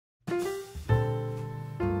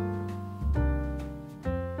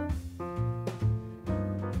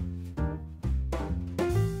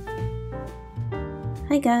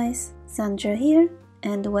Hi guys, Sandra here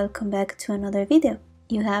and welcome back to another video.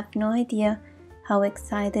 You have no idea how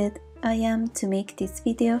excited I am to make this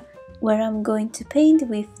video where I'm going to paint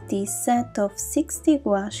with this set of 60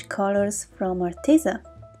 gouache colors from Arteza.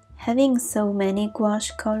 Having so many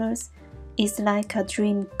gouache colors is like a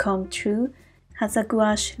dream come true as a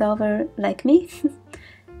gouache lover like me.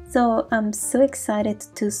 So I'm so excited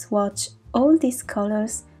to swatch all these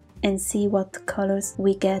colors and see what colors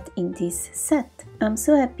we get in this set. I'm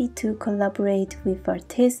so happy to collaborate with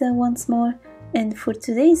Arteza once more, and for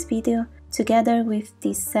today's video, together with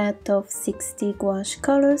this set of 60 gouache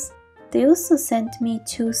colors, they also sent me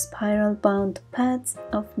 2 spiral bound pads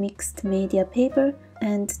of mixed media paper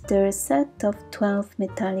and their set of 12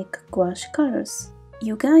 metallic gouache colors.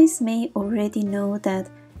 You guys may already know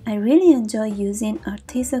that I really enjoy using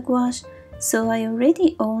Arteza gouache, so I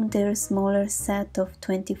already own their smaller set of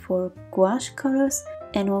 24 gouache colors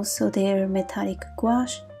and also their metallic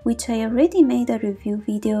gouache, which I already made a review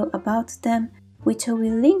video about them, which I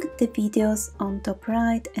will link the videos on top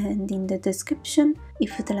right and in the description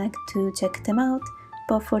if you'd like to check them out.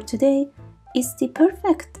 But for today, it's the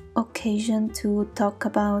perfect occasion to talk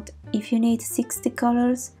about if you need 60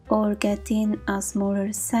 colors or getting a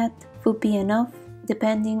smaller set would be enough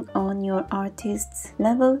depending on your artist's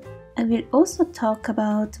level. I will also talk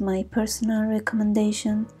about my personal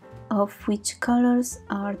recommendation of which colors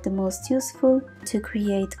are the most useful to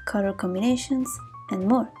create color combinations and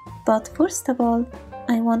more. But first of all,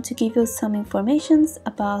 I want to give you some information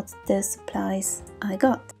about the supplies I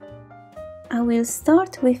got. I will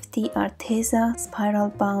start with the Arteza spiral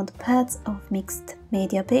bound pads of mixed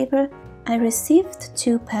media paper. I received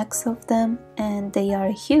 2 packs of them and they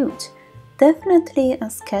are huge. Definitely a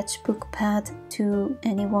sketchbook pad to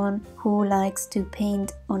anyone who likes to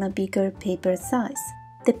paint on a bigger paper size.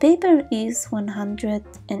 The paper is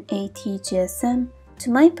 180 GSM. To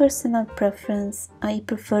my personal preference, I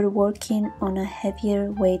prefer working on a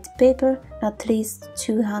heavier weight paper, at least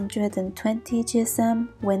 220 GSM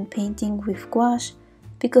when painting with gouache,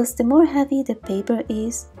 because the more heavy the paper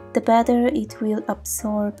is, the better it will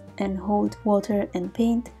absorb and hold water and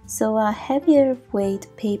paint, so a heavier weight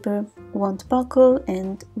paper won't buckle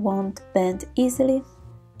and won't bend easily,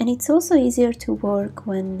 and it's also easier to work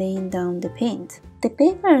when laying down the paint. The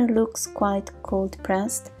paper looks quite cold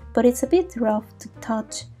pressed, but it's a bit rough to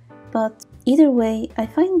touch, but either way I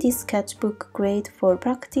find this sketchbook great for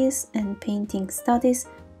practice and painting studies,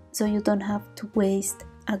 so you don't have to waste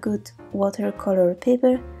a good watercolor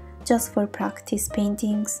paper just for practice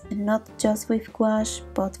paintings and not just with gouache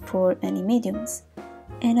but for any mediums.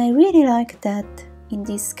 And I really like that in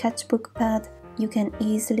this sketchbook pad you can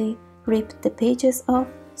easily rip the pages off,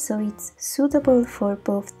 so it's suitable for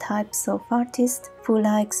both types of artists who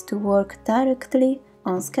likes to work directly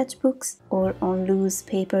on sketchbooks or on loose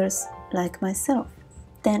papers like myself.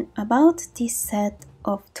 Then about this set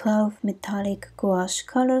of 12 metallic gouache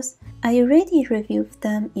colors, I already reviewed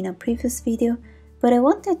them in a previous video, but I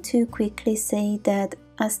wanted to quickly say that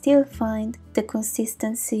I still find the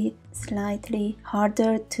consistency slightly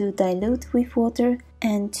harder to dilute with water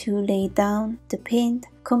and to lay down the paint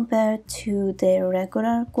compared to the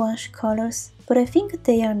regular gouache colors, but I think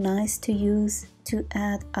they are nice to use to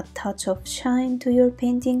add a touch of shine to your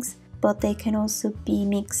paintings, but they can also be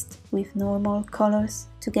mixed with normal colors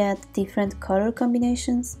to get different color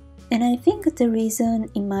combinations. And I think the reason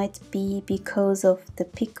it might be because of the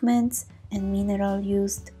pigments and mineral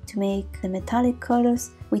used to make the metallic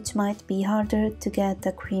colors, which might be harder to get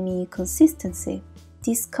a creamy consistency.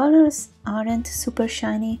 These colors aren't super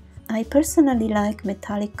shiny. I personally like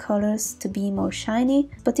metallic colors to be more shiny,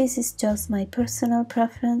 but this is just my personal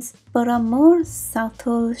preference. But a more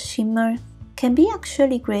subtle shimmer can be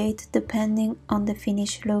actually great depending on the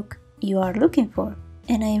finished look you are looking for.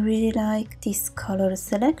 And I really like this color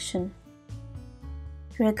selection.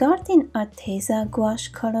 Regarding Arteza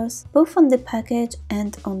gouache colors, both on the package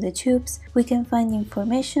and on the tubes, we can find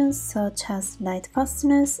information such as light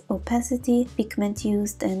fastness, opacity, pigment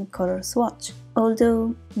used and color swatch.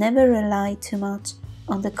 Although never rely too much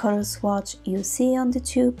on the color swatch you see on the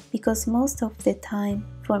tube, because most of the time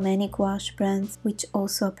for many gouache brands, which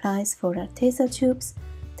also applies for Arteza tubes,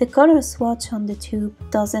 the color swatch on the tube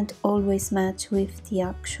doesn't always match with the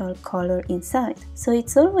actual color inside, so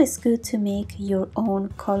it's always good to make your own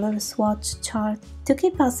color swatch chart to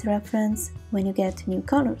keep as reference when you get new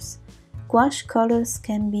colors. Gouache colors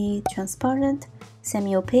can be transparent,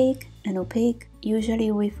 semi-opaque and opaque. Usually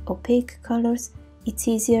with opaque colors, it's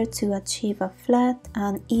easier to achieve a flat,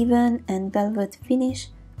 uneven and velvet finish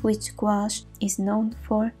which gouache is known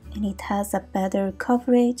for, and it has a better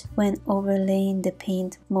coverage when overlaying the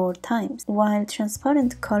paint more times, while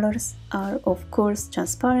transparent colors are of course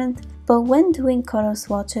transparent, but when doing color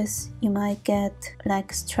swatches you might get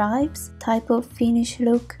like stripes type of finish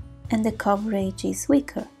look and the coverage is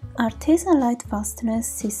weaker. Arteza light fastness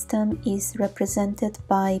system is represented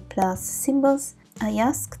by plus symbols. I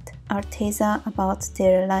asked Arteza about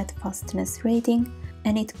their light fastness rating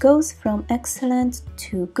and it goes from excellent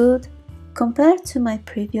to good. Compared to my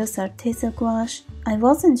previous Arteza gouache, I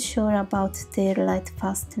wasn't sure about their light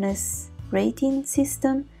fastness rating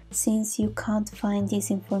system since you can't find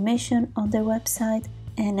this information on their website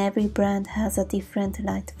and every brand has a different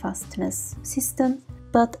light fastness system.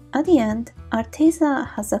 But at the end, Arteza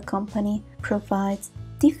as a company provides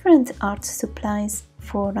different art supplies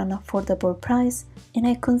for an affordable price, and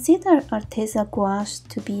I consider Arteza gouache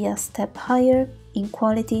to be a step higher in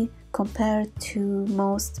quality compared to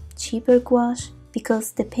most cheaper gouache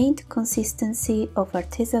because the paint consistency of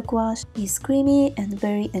Arteza gouache is creamy and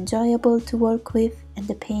very enjoyable to work with and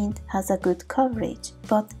the paint has a good coverage.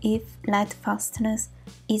 But if light fastness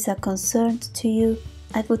is a concern to you,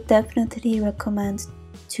 I would definitely recommend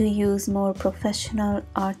to use more professional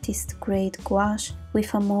artist grade gouache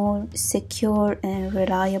with a more secure and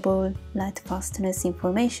reliable light fastness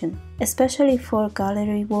information, especially for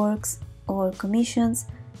gallery works or commissions.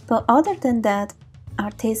 But other than that,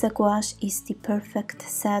 Arteza gouache is the perfect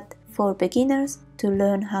set for beginners to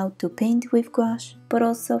learn how to paint with gouache, but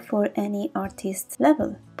also for any artist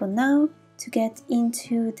level. But now, to get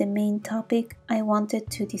into the main topic I wanted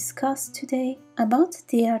to discuss today about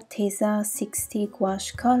the Arteza 60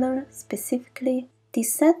 gouache color specifically.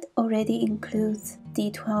 This set already includes the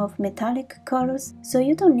 12 metallic colors, so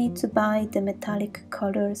you don't need to buy the metallic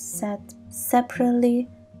colors set separately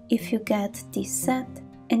if you get this set,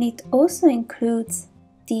 and it also includes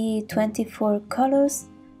the 24 colors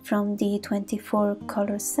from the 24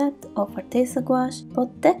 color set of Arteza gouache, but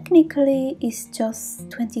technically it's just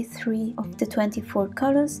 23 of the 24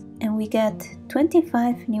 colors and we get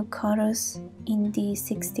 25 new colors in the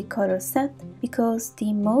 60 color set because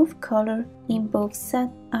the mauve color in both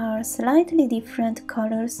sets are slightly different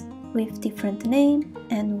colors with different name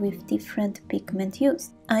and with different pigment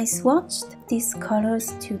used. I swatched these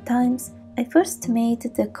colors 2 times. I first made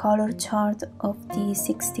the color chart of the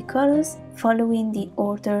 60 colors following the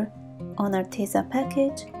order on Arteza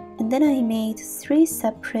package, and then I made 3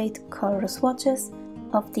 separate color swatches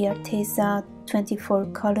of the Arteza 24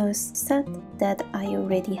 colors set that I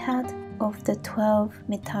already had of the 12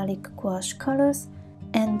 metallic gouache colors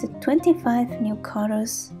and the 25 new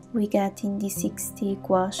colors we get in the 60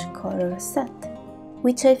 gouache color set,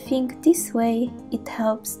 which I think this way it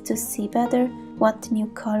helps to see better what new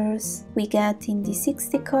colors we get in the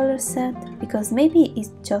 60 color set, because maybe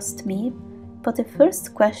it's just me, but the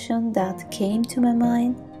first question that came to my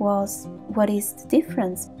mind was what is the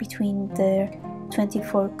difference between the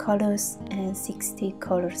 24 colors and 60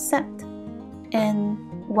 color set, and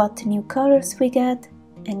what new colors we get,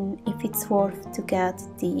 and if it's worth to get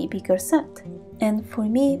the bigger set. And for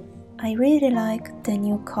me, I really like the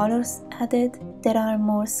new colors added. There are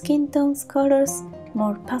more skin tones colors,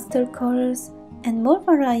 more pastel colors, and more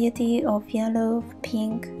variety of yellow,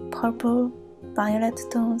 pink, purple, violet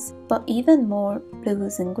tones, but even more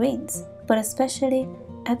blues and greens. But especially,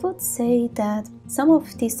 I would say that some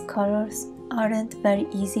of these colors aren't very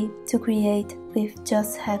easy to create with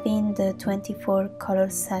just having the 24 color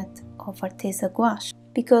set of Arteza gouache.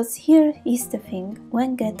 Because here is the thing,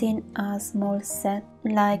 when getting a small set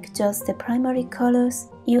like just the primary colors,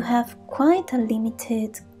 you have quite a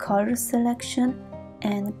limited color selection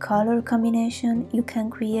and color combination you can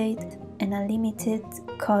create and a limited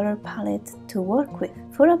color palette to work with.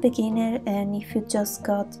 For a beginner and if you just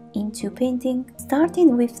got into painting,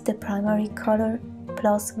 starting with the primary color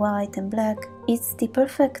plus white and black is the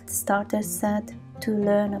perfect starter set to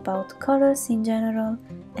learn about colors in general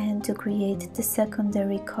and to create the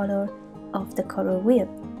secondary color of the color wheel.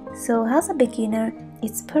 So as a beginner,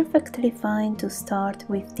 it's perfectly fine to start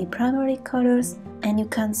with the primary colors and you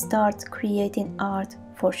can start creating art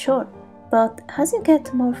for sure. But as you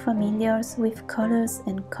get more familiar with colors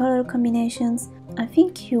and color combinations, I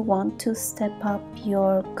think you want to step up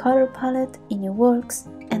your color palette in your works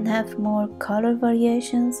and have more color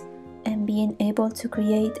variations and being able to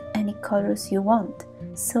create any colors you want.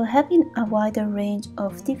 So having a wider range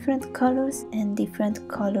of different colors and different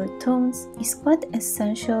color tones is quite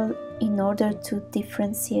essential in order to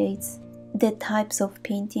differentiate the types of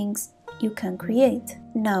paintings you can create.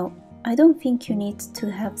 Now, I don't think you need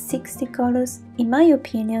to have 60 colors. In my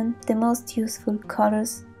opinion, the most useful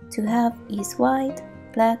colors to have is white,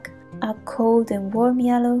 black, a cold and warm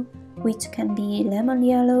yellow, which can be lemon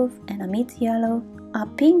yellow and a mid yellow, a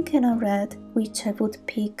pink and a red, which I would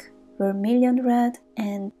pick vermilion red,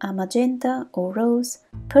 and a magenta or rose.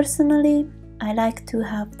 Personally, I like to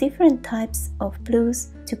have different types of blues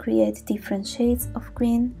to create different shades of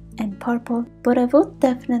green and purple, but I would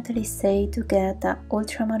definitely say to get an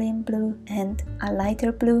ultramarine blue and a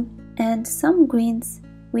lighter blue, and some greens,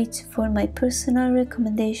 which for my personal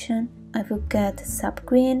recommendation I would get sap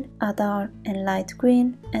green, a dark and light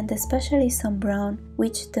green, and especially some brown,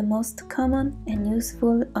 which the most common and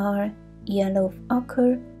useful are yellow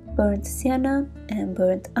ochre, burnt sienna and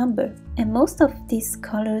burnt umber. And most of these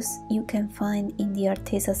colors you can find in the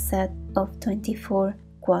Arteza set of 24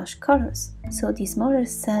 gouache colors. So the smaller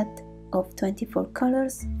set of 24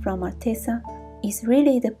 colors from Arteza is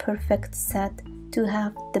really the perfect set to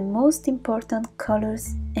have the most important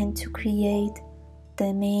colors and to create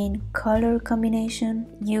the main color combination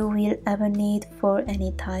you will ever need for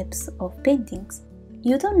any types of paintings.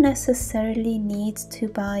 You don't necessarily need to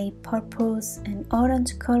buy purples and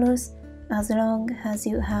orange colors as long as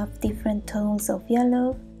you have different tones of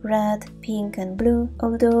yellow, red, pink and blue.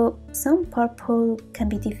 Although some purple can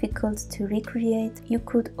be difficult to recreate, you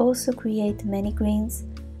could also create many greens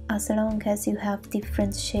as long as you have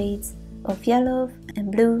different shades of yellow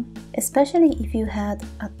and blue. Especially if you had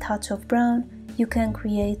a touch of brown, you can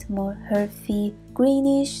create more earthy,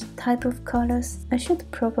 greenish type of colors. I should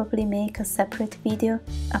probably make a separate video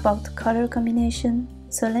about color combination,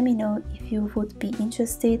 so let me know if you would be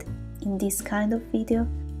interested in this kind of video.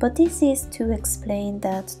 But this is to explain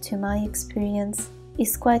that, to my experience,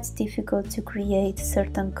 it's quite difficult to create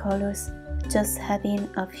certain colors just having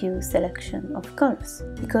a few selection of colors.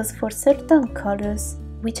 Because for certain colors,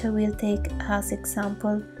 which I will take as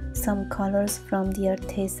example, some colors from the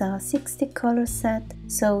Arteza 60 color set,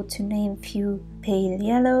 so to name few, pale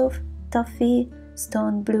yellow, toffee,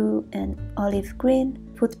 stone blue and olive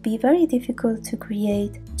green, would be very difficult to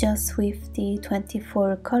create just with the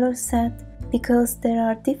 24 color set, because there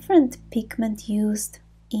are different pigment used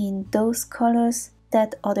in those colors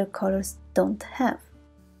that other colors don't have.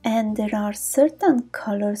 And there are certain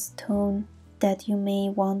colors tone that you may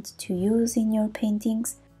want to use in your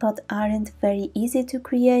paintings but aren't very easy to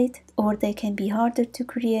create, or they can be harder to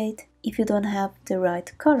create if you don't have the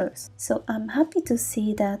right colors. So I'm happy to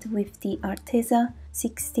see that with the Arteza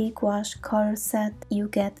 60 gouache color set you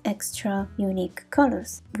get extra unique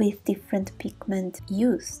colors with different pigment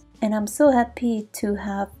used. And I'm so happy to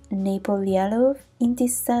have Maple Yellow in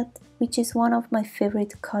this set, which is one of my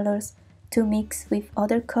favorite colors to mix with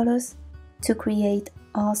other colors to create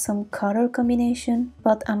awesome color combination.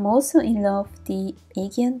 But I'm also in love with the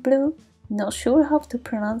Aegean blue, not sure how to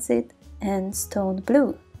pronounce it, and stone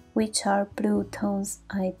blue, which are blue tones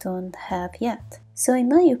I don't have yet. So in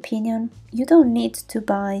my opinion, you don't need to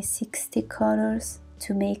buy 60 colors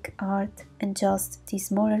to make art, and just the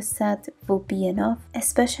smaller set will be enough,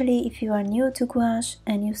 especially if you are new to gouache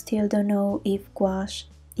and you still don't know if gouache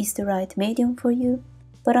is the right medium for you.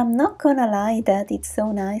 But I'm not gonna lie that it's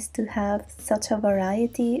so nice to have such a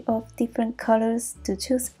variety of different colors to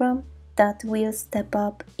choose from that will step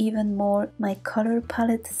up even more my color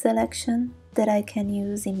palette selection that I can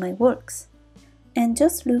use in my works. And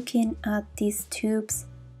just looking at these tubes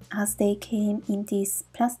as they came in these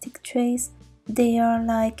plastic trays, they are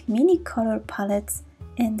like mini color palettes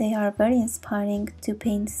and they are very inspiring to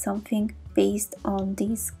paint something based on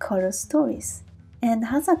these color stories. And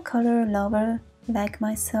as a color lover like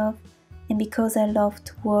myself, and because I love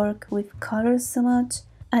to work with colors so much,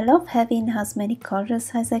 I love having as many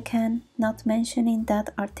colors as I can, not mentioning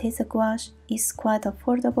that Arteza gouache is quite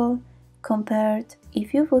affordable compared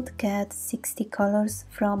if you would get 60 colors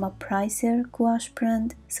from a pricier gouache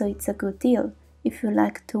brand, so it's a good deal if you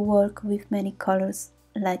like to work with many colors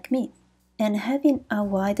like me. And having a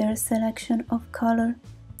wider selection of color,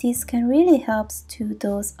 this can really help to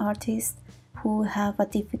those artists who have a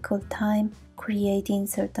difficult time creating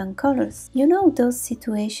certain colors. You know those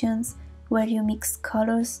situations where you mix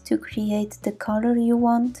colors to create the color you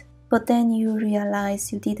want, but then you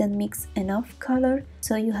realize you didn't mix enough color,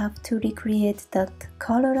 so you have to recreate that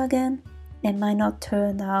color again and might not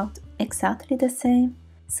turn out exactly the same.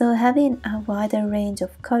 So having a wider range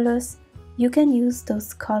of colors, you can use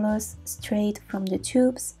those colors straight from the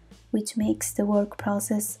tubes, which makes the work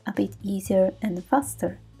process a bit easier and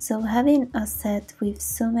faster. So having a set with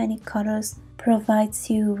so many colors provides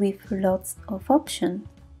you with lots of options.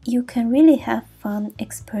 You can really have fun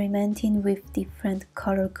experimenting with different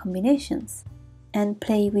color combinations and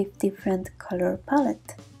play with different color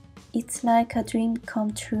palette. It's like a dream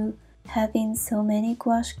come true having so many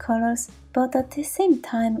gouache colors, but at the same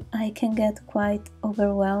time I can get quite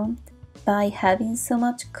overwhelmed by having so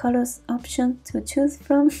much colors option to choose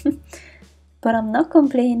from. But I'm not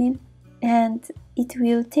complaining, and it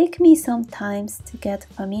will take me some time to get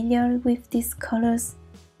familiar with these colors,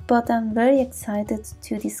 but I'm very excited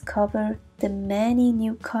to discover the many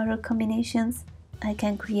new color combinations I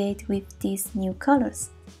can create with these new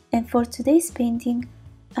colors. And for today's painting,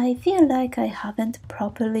 I feel like I haven't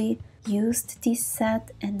properly used this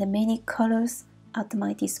set and the many colors at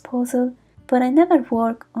my disposal, but I never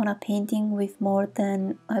work on a painting with more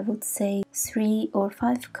than, I would say, 3 or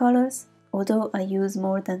 5 colors, although I use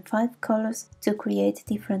more than 5 colors to create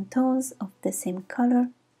different tones of the same color,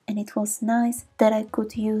 and it was nice that I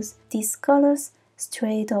could use these colors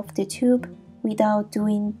straight off the tube without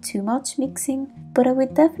doing too much mixing, but I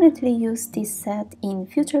will definitely use this set in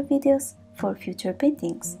future videos for future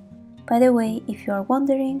paintings. By the way, if you are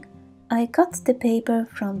wondering, I cut the paper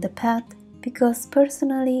from the pad because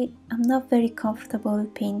personally I'm not very comfortable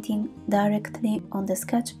painting directly on the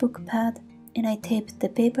sketchbook pad, and I taped the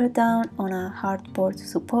paper down on a hardboard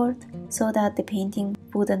support so that the painting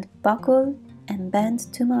wouldn't buckle and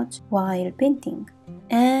bend too much while painting.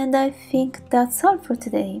 And I think that's all for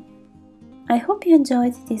today. I hope you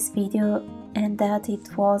enjoyed this video and that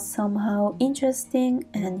it was somehow interesting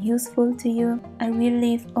and useful to you. I will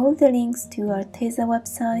leave all the links to Arteza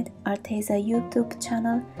website, Arteza YouTube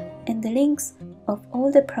channel, and the links of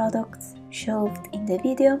all the products showed in the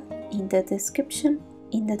video in the description.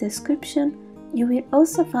 In the description, you will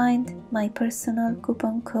also find my personal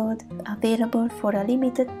coupon code available for a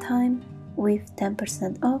limited time with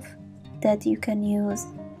 10% off that you can use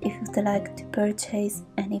if you'd like to purchase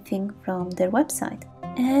anything from their website.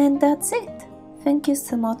 And that's it. Thank you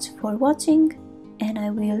so much for watching, and I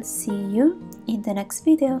will see you in the next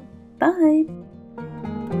video. Bye!